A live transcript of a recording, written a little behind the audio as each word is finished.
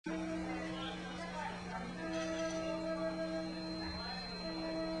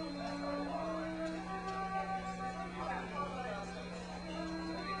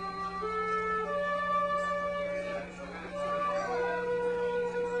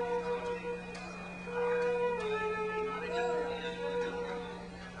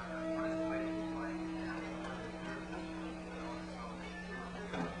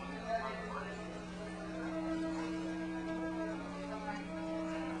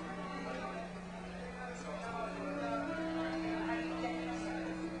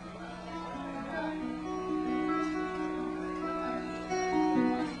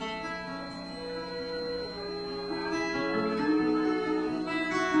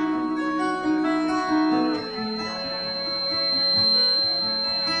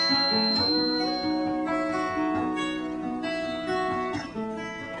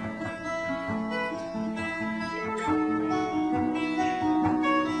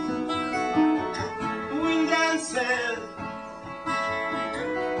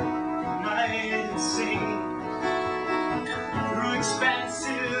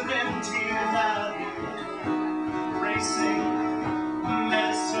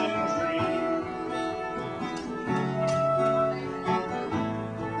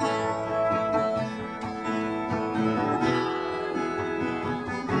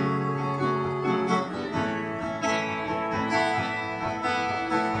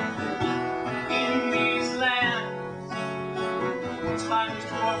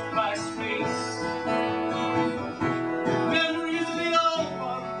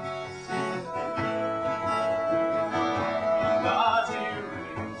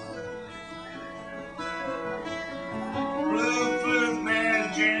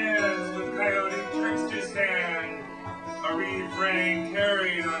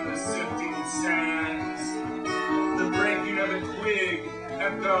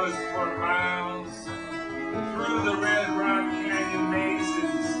goes for miles, through the red rock canyon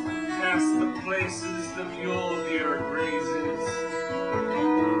mazes, past the places the mule deer grazes.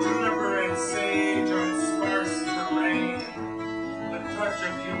 Juniper and sage on sparse terrain, the touch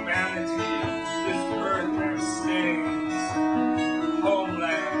of humanity is earth their stings.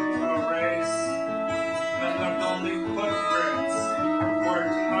 Homeland to a race that left only footprints for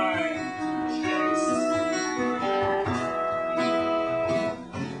time to chase.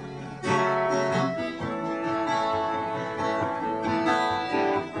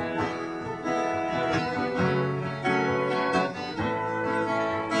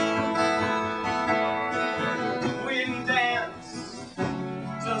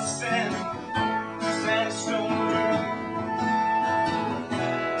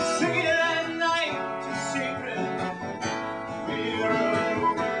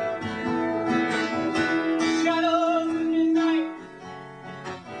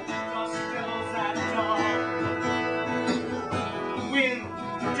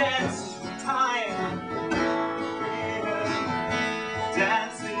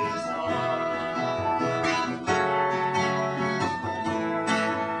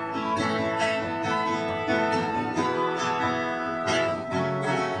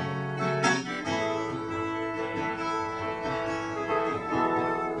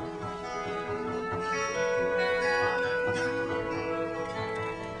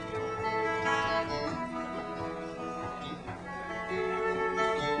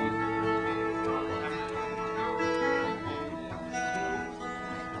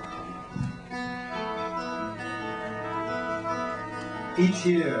 Each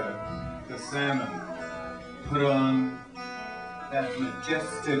year, the salmon put on that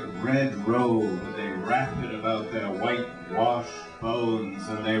majestic red robe. They wrap it about their whitewashed bones,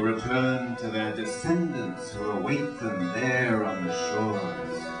 and they return to their descendants who await them there on the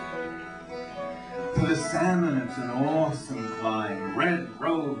shores. For the salmon, it's an awesome climb. Red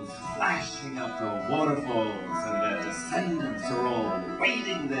robes flashing up the waterfalls, and their descendants are all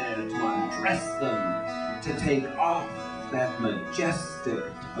waiting there to undress them, to take off that majestic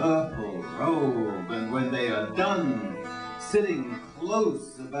purple robe. And when they are done, sitting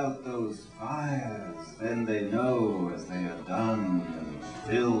close about those fires, then they know as they are done and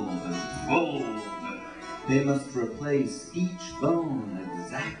filled and full, they must replace each bone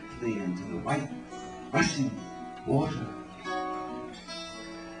exactly into the white, rushing water.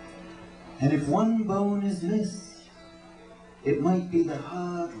 And if one bone is missed, it might be the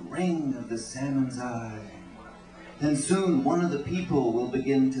hard ring of the salmon's eye. Then soon one of the people will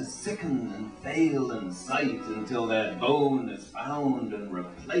begin to sicken and fail in sight until that bone is found and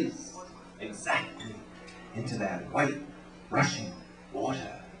replaced exactly into that white, rushing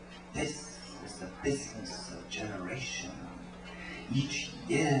water. This is the business of generation. Each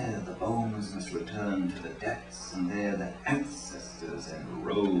year the bones must return to the depths, and there the ancestors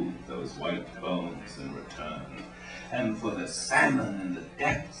enrobe those white bones in return. And for the salmon in the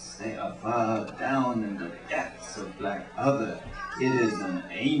depths, they are far down in the depths of Black Other. It is an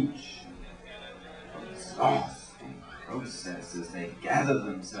ancient, exhausting process as they gather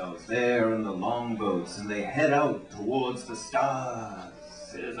themselves there in the longboats and they head out towards the stars.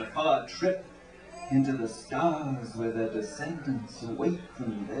 It is a far trip into the stars where their descendants await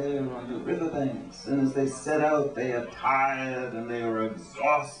them there on the riverbanks. And as they set out, they are tired and they are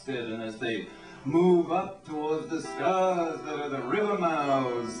exhausted, and as they move up towards the stars that are the river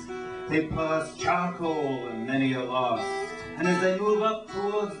mouths, they pass charcoal and many are lost. And as they move up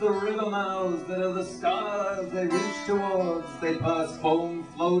towards the river mouths that are the stars they reach towards, they pass foam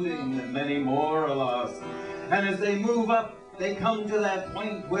floating and many more are lost. And as they move up, they come to that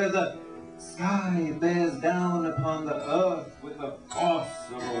point where the sky bears down upon the earth with the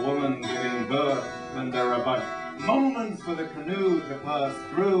force of a woman giving birth, and there are but moments for the canoe to pass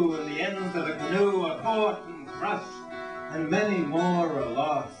through, and the ends of the canoe are caught and crushed, and many more are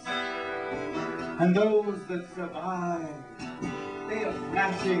lost. And those that survive, they are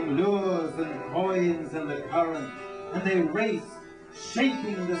flashing lures and coins in the current, and they race,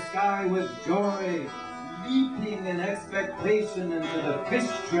 shaking the sky with joy, leaping in expectation into the fish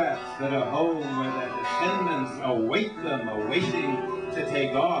traps that are home where their descendants await them, awaiting to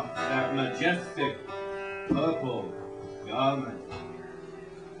take off that majestic purple garment.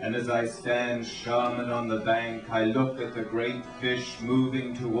 And as I stand shaman on the bank, I look at the great fish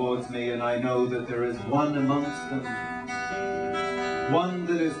moving towards me, and I know that there is one amongst them, one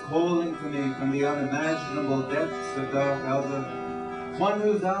that is calling to me from the unimaginable depths of Dark Other, one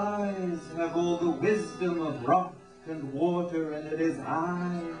whose eyes have all the wisdom of rock and water, and it is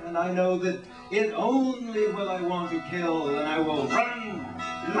I, and I know that it only will I want to kill, and I will run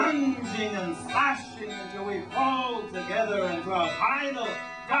lunging and slashing until we fall together into a final,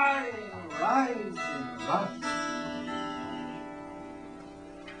 dying, rising rush.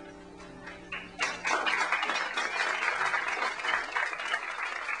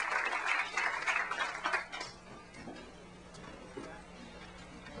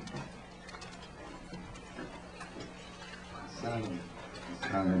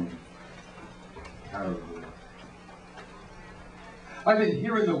 I've been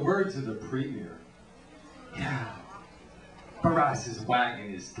hearing the words of the premier. Yeah. Barras is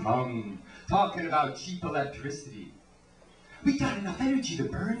wagging his tongue, talking about cheap electricity. We got enough energy to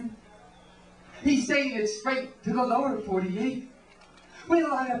burn. He's saying it's straight to the lower 48. We'll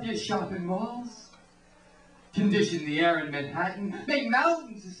line up your shopping malls. Condition the air in Manhattan. Make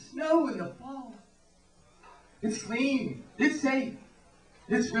mountains of snow in the fall. It's clean. It's safe.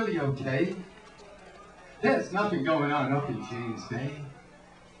 It's really okay. There's nothing going on up in James Bay.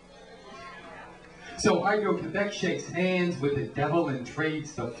 So Hydro-Quebec shakes hands with the devil and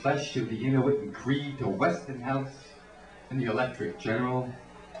trades the flesh of the Inuit and Cree to Westinghouse and the Electric General,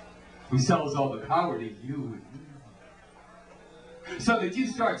 who sells all the power to you and me. So that you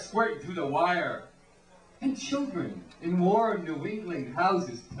start squirting through the wire, and children in warm New England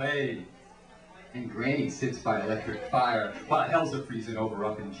houses play, and Granny sits by electric fire while hells are freezing over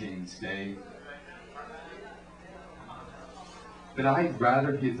up in James Bay. But I'd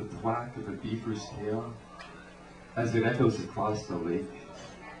rather hear the thwack of a beaver's tail as it echoes across the lake,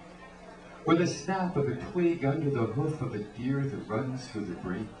 or the snap of a twig under the hoof of a deer that runs through the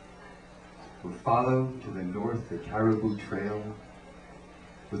brake, or follow to the north the Caribou Trail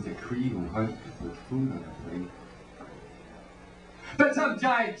with the Cree who hunt to put food on the plate. But some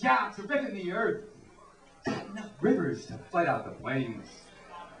giant jacks are ripping the earth, cutting up rivers to flood out the plains,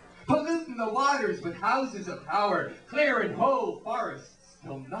 polluting the waters with houses of power, clearing whole forests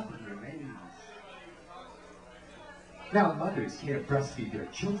till nothing remains. Now mothers can't breastfeed their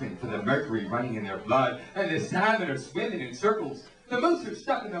children for the mercury running in their blood, and the salmon are swimming in circles. The moose are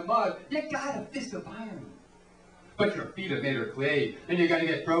stuck in the mud. You got a fist of iron, but your feet are made of clay, and you're gonna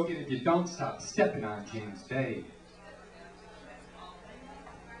get broken if you don't stop stepping on James Bay.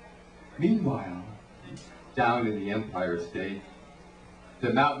 Meanwhile, down in the Empire State,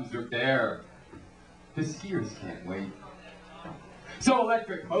 the mountains are bare. The skiers can't wait. So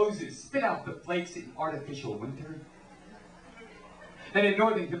electric hoses spit out the flakes in artificial winter. And in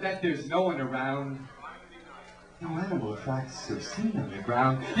northern Quebec, there's no one around. No animal tracks are seen on the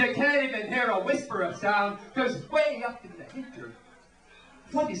ground. You can't even hear a whisper of sound, because way up in the hinter,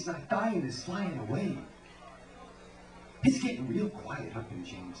 what is not dying is flying away. It's getting real quiet up in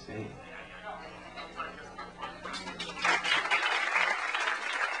James Bay.